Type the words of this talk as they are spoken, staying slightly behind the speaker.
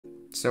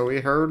So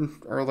we heard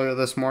earlier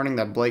this morning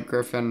that Blake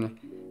Griffin,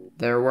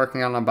 they're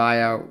working on a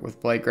buyout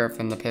with Blake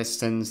Griffin, the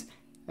Pistons,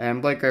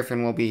 and Blake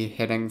Griffin will be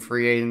hitting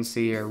free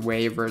agency or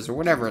waivers or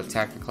whatever it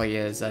technically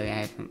is.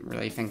 I don't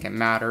really think it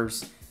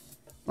matters.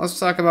 Let's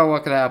talk about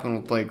what could happen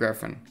with Blake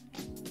Griffin.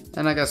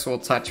 And I guess we'll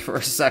touch for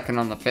a second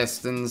on the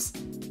Pistons.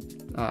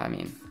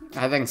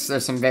 I think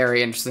there's some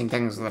very interesting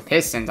things with the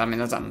Pistons.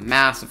 That's a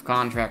massive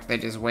contract they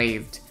just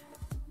waived.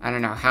 I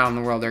don't know how in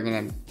the world they're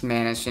going to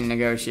manage to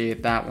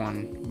negotiate that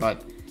one,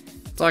 but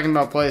talking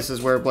about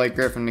places where Blake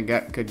Griffin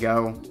could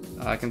go,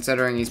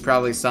 considering he's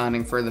probably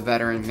signing for the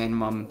veteran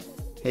minimum,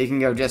 he can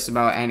go just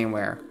about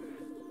anywhere.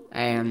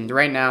 And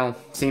right now,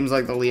 seems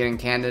like the leading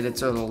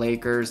candidates are the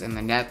Lakers and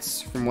the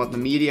Nets, from what the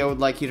media would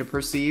like you to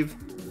perceive.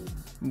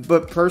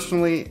 But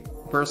personally,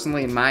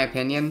 in my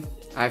opinion,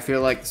 I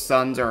feel like the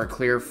Suns are a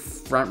clear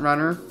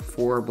frontrunner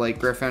for Blake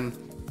Griffin.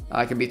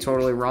 I could be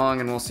totally wrong,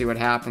 and we'll see what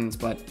happens,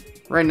 but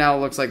right now it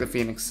looks like the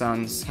Phoenix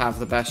Suns have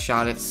the best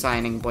shot at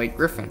signing Blake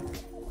Griffin.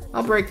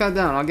 I'll break that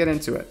down. I'll get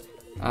into it.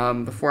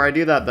 Before I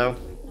do that, though,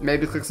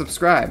 maybe click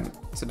subscribe.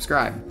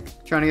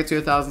 Trying to get to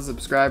 1,000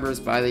 subscribers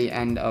by the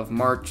end of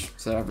March,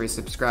 so every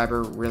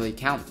subscriber really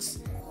counts.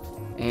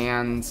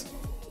 And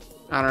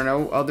I don't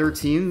know, other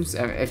teams,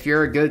 if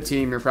you're a good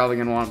team, you're probably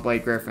going to want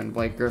Blake Griffin.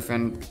 Blake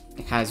Griffin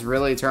has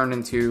really turned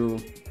into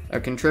a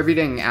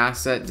contributing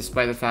asset,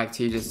 despite the fact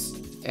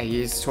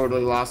he's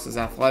totally lost his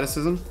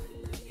athleticism.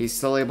 He's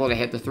still able to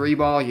hit the three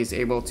ball. He's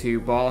able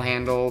to ball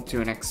handle to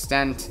an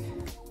extent.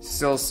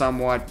 Still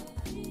somewhat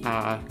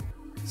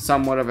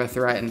of a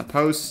threat in the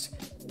post.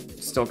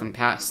 Still can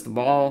pass the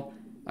ball.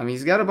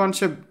 He's got a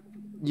bunch of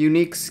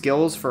unique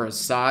skills for his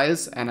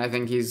size, and I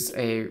think he's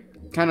a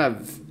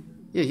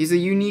he's a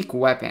unique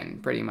weapon,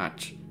 pretty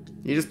much.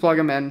 You just plug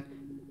him in.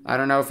 I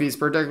don't know if he's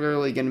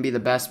particularly going to be the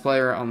best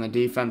player on the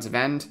defensive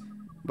end,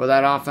 but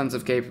that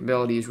offensive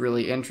capability is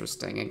really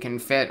interesting. It can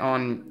fit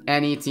on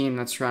any team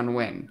that's trying to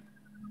win.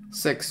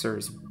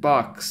 Sixers,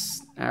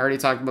 Bucks, I already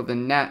talked about the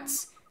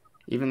Nets,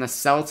 even the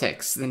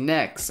Celtics, the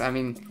Knicks.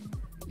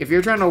 If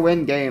you're trying to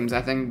win games,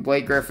 I think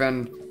Blake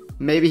Griffin,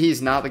 maybe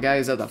he's not the guy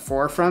who's at the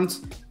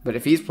forefront, but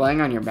if he's playing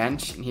on your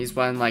bench and he's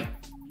playing like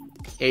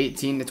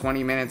 18 to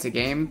 20 minutes a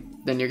game,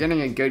 then you're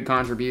getting a good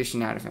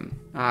contribution out of him.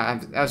 I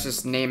was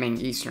just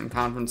naming Eastern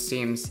Conference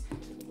teams.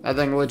 I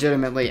think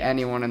legitimately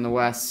anyone in the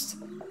West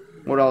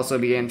would also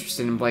be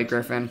interested in Blake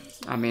Griffin.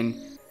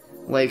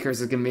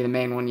 Lakers is going to be the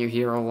main one you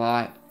hear a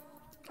lot.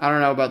 I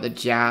don't know about the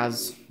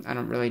Jazz. I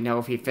don't really know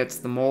if he fits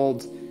the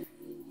mold.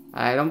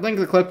 I don't think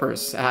the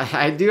Clippers.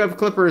 I do have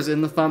Clippers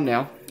in the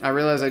thumbnail. I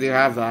realize I do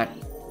have that.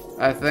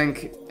 I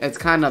think it's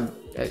kind of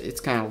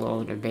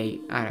low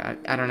debate. I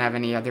don't have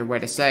any other way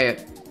to say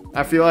it.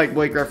 I feel like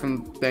Blake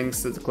Griffin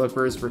thinks that the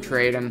Clippers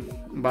betrayed him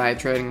by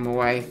trading him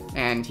away,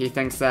 and he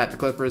thinks that the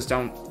Clippers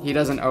he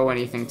doesn't owe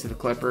anything to the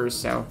Clippers,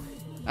 so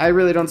I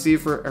really don't see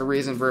a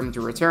reason for him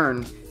to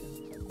return.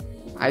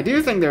 I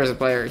do think there's a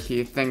player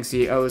he thinks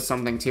he owes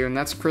something to, and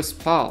that's Chris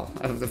Paul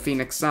of the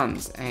Phoenix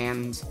Suns,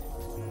 and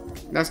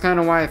that's kind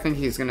of why I think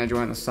he's going to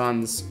join the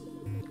Suns.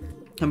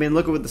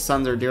 Look at what the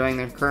Suns are doing.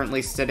 They're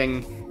currently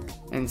sitting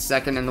in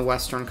second in the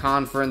Western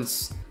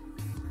Conference.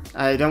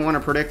 I don't want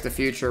to predict the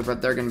future,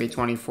 but they're going to be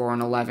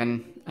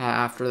 24-11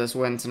 after this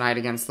win tonight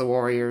against the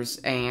Warriors,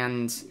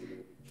 and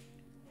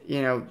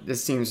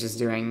this team's just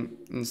doing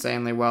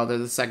insanely well. They're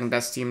the second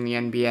best team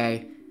in the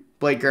NBA.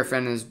 Blake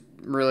Griffin is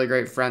really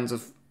great friends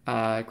with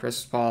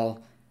Chris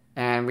Paul,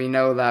 and we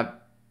know that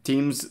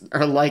teams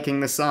are liking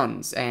the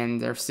Suns,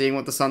 and they're seeing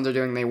what the Suns are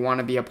doing. They want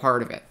to be a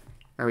part of it.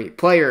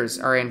 Players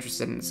are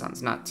interested in the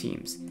Suns, not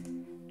teams.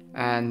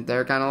 And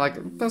they're kind of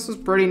like, this is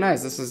pretty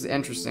nice. This is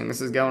interesting.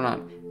 This is going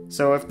on.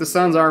 So if the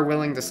Suns are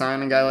willing to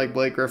sign a guy like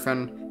Blake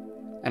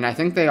Griffin, and I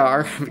think they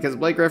are, because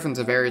Blake Griffin's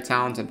a very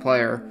talented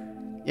player,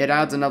 it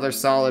adds another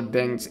solid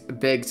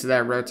big to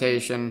that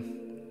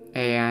rotation,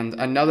 and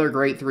another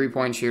great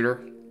three-point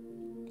shooter.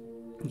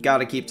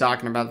 Gotta keep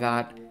talking about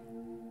that.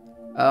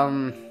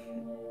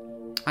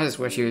 I just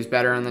wish he was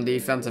better on the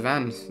defensive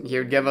end. He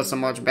would give us a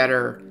much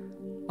better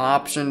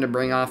option to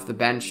bring off the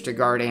bench to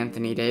guard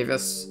Anthony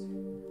Davis,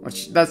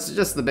 which that's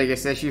just the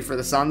biggest issue for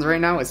the Suns right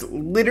now. It's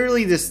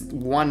literally just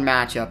one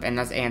matchup, and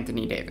that's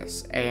Anthony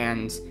Davis.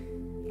 And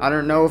I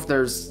don't know if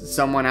there's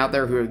someone out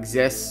there who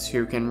exists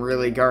who can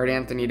really guard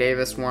Anthony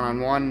Davis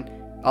one-on-one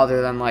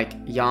other than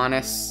like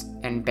Giannis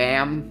and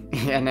Bam.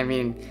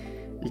 And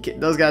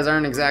those guys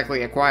aren't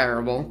exactly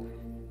acquirable.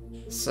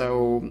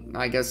 So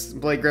I guess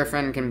Blake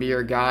Griffin can be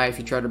your guy if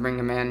you try to bring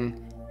him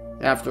in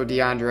after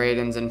DeAndre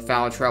Ayton's in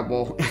foul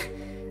trouble.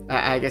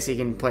 I guess he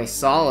can play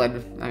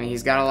solid.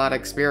 He's got a lot of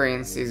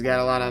experience. He's got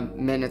a lot of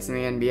minutes in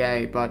the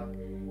NBA, but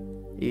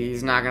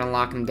he's not going to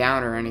lock him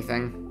down or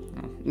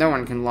anything. No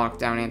one can lock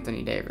down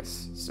Anthony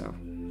Davis. So,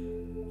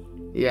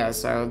 yeah,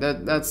 so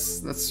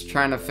that's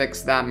trying to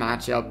fix that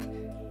matchup.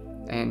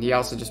 And he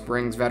also just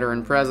brings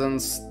veteran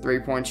presence,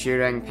 three-point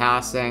shooting,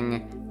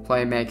 passing,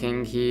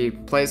 playmaking. He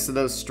plays to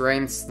those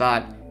strengths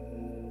that,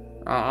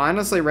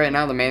 honestly, right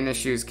now the main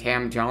issue is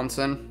Cam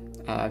Johnson.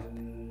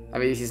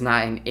 He's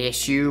not an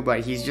issue, but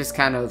he's just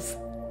kind of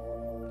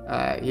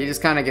He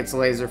just kind of gets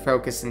laser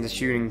focused into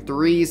shooting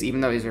threes,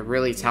 even though he's a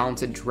really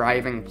talented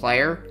driving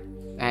player.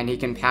 And he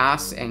can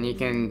pass, and he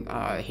can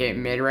hit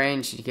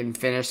mid-range, he can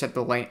finish at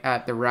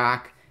the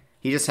rack.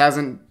 He just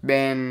hasn't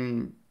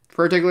been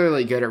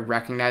particularly good at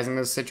recognizing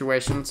those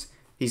situations.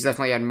 He's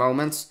definitely had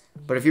moments,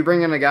 but if you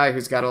bring in a guy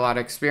who's got a lot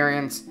of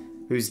experience,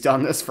 who's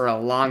done this for a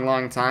long,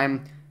 long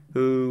time,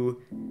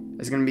 who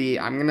is going to be,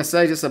 I'm going to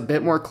say, just a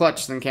bit more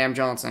clutch than Cam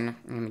Johnson.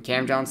 I mean,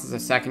 Cam Johnson's a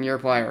second-year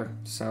player,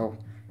 so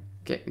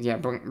yeah,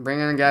 bring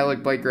in a guy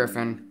like Blake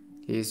Griffin.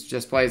 He's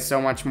just played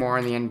so much more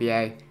in the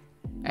NBA,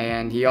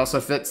 and he also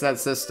fits that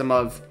system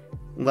of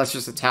let's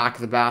just attack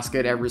the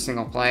basket every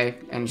single play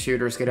and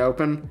shooters get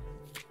open.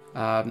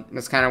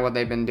 That's kind of what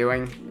they've been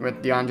doing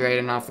with DeAndre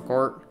Ayton off the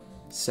court.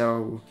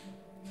 So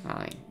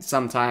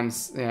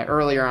sometimes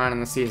earlier on in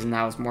the season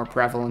that was more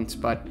prevalent,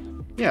 but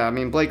yeah, I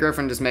mean, Blake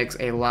Griffin just makes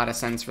a lot of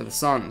sense for the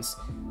Suns.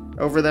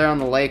 Over there on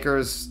the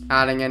Lakers,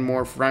 adding in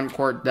more front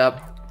court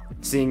depth,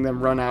 seeing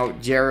them run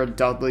out Jared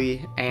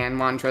Dudley and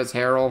Montrezl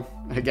Harrell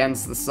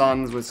against the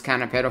Suns was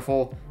kind of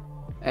pitiful.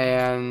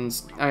 And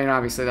I mean,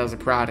 obviously that was a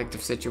product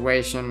of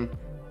situation.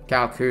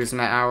 Kyle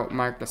Kuzma out,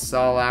 Marc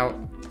Gasol out.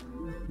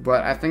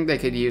 But I think they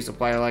could use a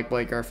player like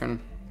Blake Griffin.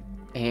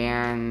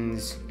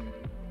 And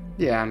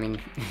yeah, I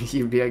mean,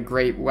 he'd be a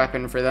great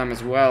weapon for them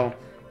as well.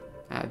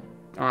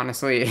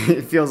 Honestly,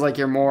 it feels like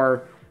you're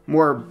more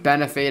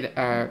benefiting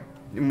on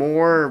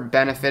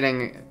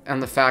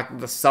the fact that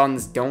the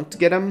Suns don't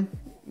get him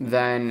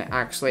than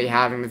actually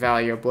having the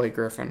value of Blake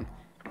Griffin.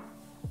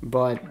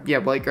 But yeah,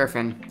 Blake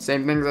Griffin,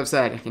 same things I've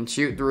said. He can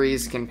shoot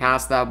threes, can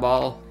pass that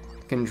ball,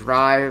 can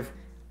drive.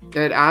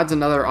 It adds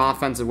another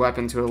offensive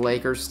weapon to a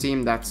Lakers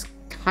team that's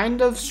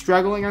kind of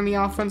struggling on the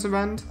offensive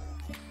end.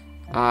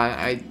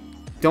 I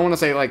don't want to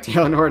say like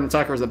Talen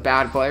Horton-Tucker is a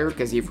bad player,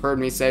 because you've heard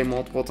me say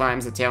multiple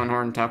times that Talen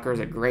Horton-Tucker is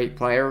a great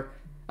player.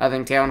 I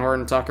think Talen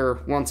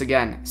Horton-Tucker, once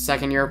again,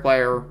 second-year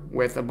player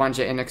with a bunch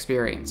of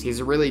inexperience. He's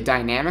a really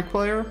dynamic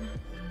player,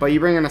 but you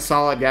bring in a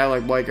solid guy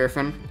like Blake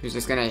Griffin, who's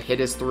just going to hit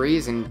his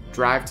threes and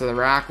drive to the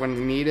rack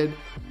when needed,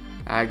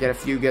 get a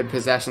few good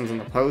possessions in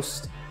the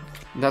post.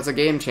 That's a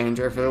game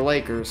changer for the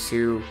Lakers,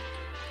 who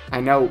I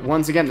know,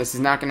 once again, this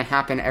is not going to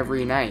happen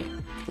every night,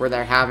 where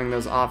they're having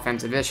those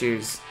offensive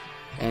issues.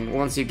 And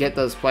once you get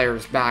those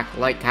players back,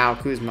 like Kyle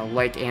Kuzma,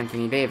 like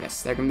Anthony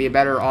Davis, they're going to be a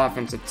better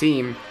offensive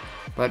team.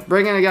 But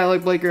bring in a guy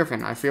like Blake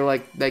Griffin, I feel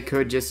like they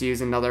could just use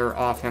another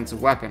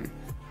offensive weapon.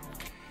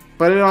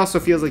 But it also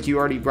feels like you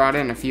already brought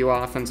in a few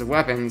offensive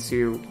weapons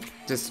who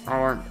just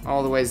aren't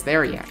all the ways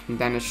there yet.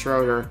 Dennis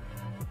Schroeder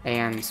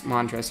and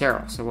Montrezl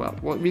Harrell. So well,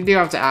 we do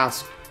have to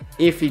ask,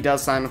 if he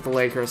does sign with the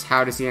Lakers,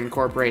 how does he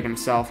incorporate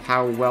himself?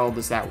 How well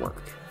does that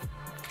work?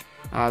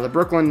 The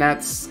Brooklyn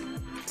Nets,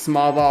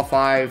 small ball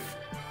 5.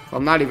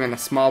 Well, not even a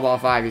small ball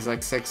 5. He's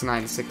like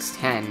 6'9",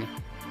 6'10".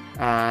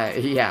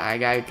 Yeah, a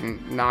guy who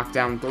can knock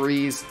down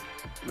threes.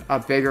 A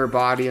bigger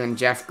body than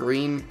Jeff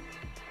Green.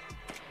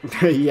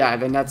 Yeah,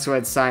 the Nets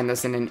would sign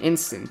this in an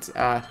instant.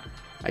 I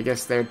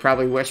guess they would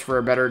probably wish for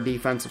a better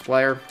defensive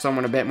player.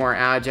 Someone a bit more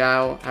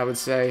agile, I would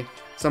say.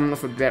 Someone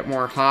with a bit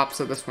more hops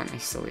at this point. He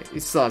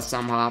still has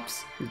some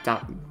hops.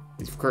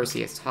 Of course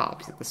he has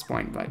hops at this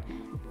point, but,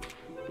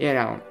 you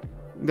know,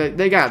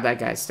 they got that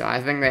guy still.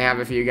 I think they have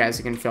a few guys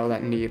who can fill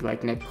that need,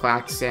 like Nick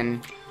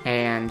Claxton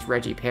and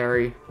Reggie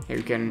Perry,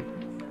 who can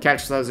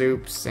catch those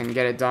oops and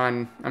get it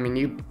done. I mean,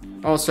 you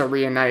also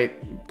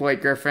reunite Blake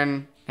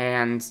Griffin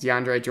and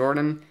DeAndre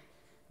Jordan,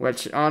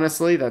 which,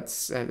 honestly,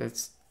 that's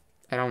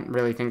I don't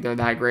really think they're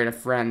that great of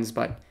friends,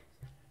 but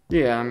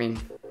yeah, I mean,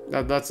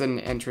 that's an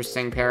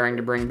interesting pairing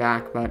to bring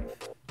back.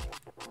 But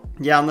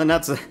yeah, on the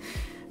Nets,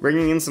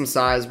 bringing in some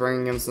size,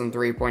 bringing in some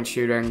three-point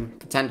shooting,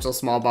 potential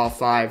small ball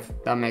 5,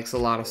 that makes a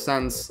lot of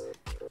sense.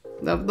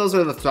 Those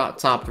are the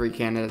top 3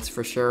 candidates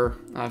for sure.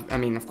 I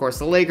mean, of course,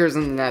 the Lakers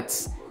and the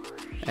Nets.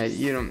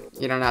 You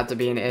don't have to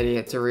be an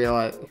idiot to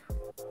realize.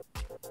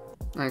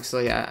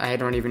 Actually, I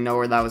don't even know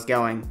where that was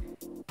going.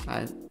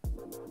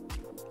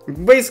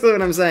 Basically,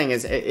 what I'm saying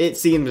is, it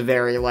seems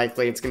very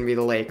likely it's going to be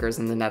the Lakers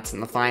and the Nets in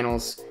the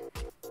finals.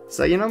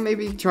 So, you know,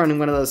 maybe joining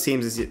one of those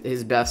teams is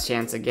his best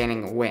chance at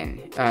getting a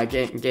win.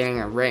 Gaining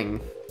a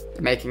ring.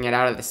 Making it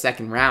out of the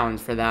second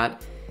round for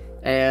that.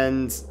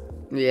 And,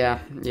 yeah,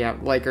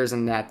 Lakers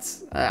and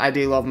Nets. I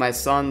do love my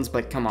Suns,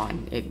 but come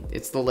on.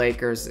 It's the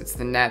Lakers, it's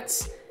the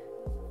Nets.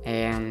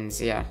 And,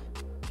 yeah.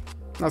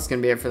 That's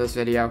going to be it for this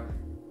video.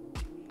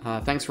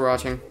 Thanks for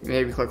watching.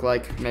 Maybe click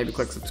like, maybe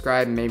click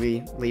subscribe,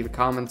 maybe leave a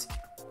comment.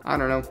 I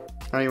don't know.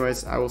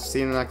 Anyways, I will see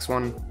you in the next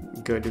one.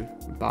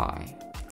 Goodbye.